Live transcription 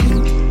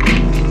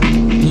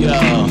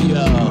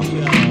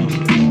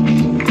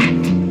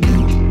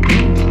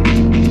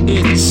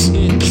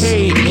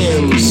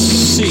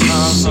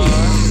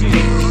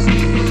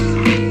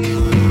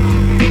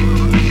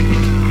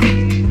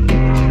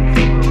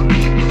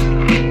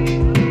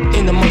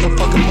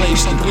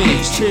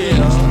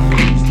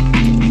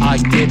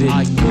get it,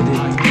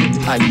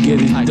 I get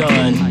it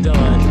done.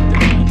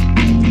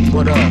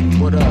 What up,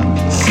 what up?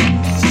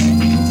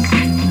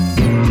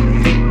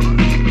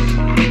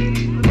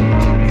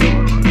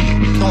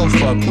 Don't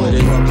fuck with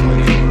it.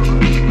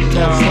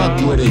 Don't fuck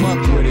with it.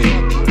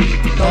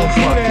 Don't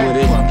fuck with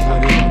it.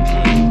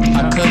 I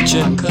cut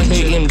your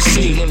KMC.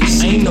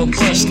 Ain't no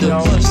buster.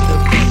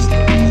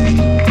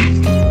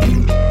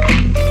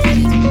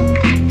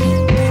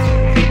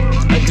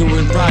 I do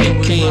it right.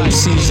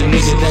 KMC's a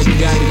nigga that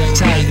got it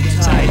tight.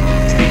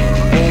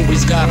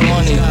 Always got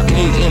money.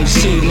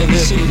 KMC nigga,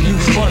 you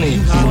funny.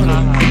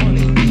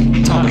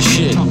 Talk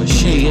shit.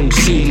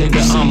 KMC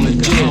nigga, I'm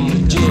legit.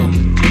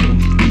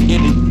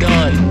 Get it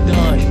done,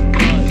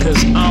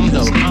 cause I'm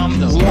the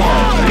one.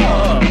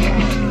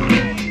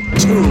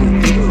 2,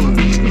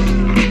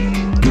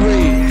 3,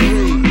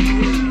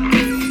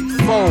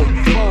 4.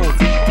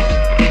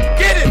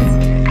 Get it!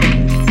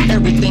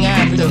 Everything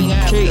after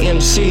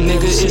KMC,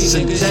 nigga, it's a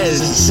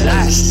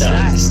disaster.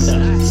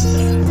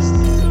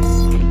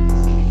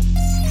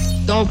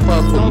 Don't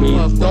fuck with me,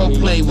 don't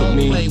play with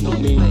me.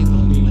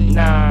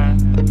 Nah.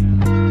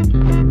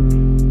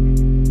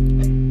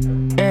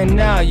 And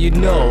now you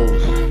know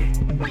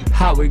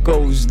how it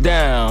goes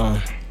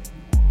down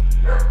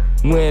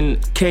when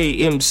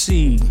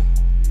KMC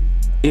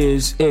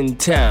is in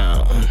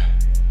town.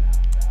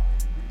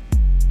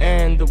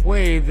 And the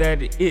way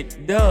that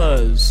it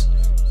does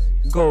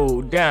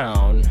go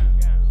down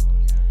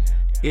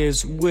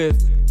is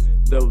with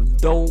the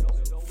dope,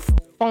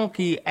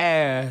 funky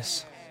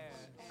ass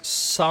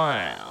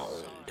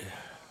sound.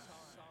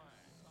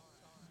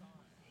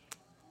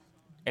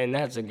 And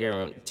that's a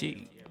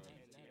guarantee.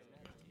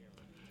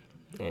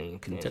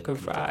 And Kentucky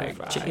Fried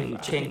Chicken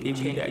can't give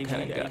you that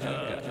kind of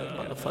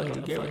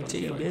motherfucking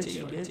guarantee,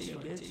 bitch.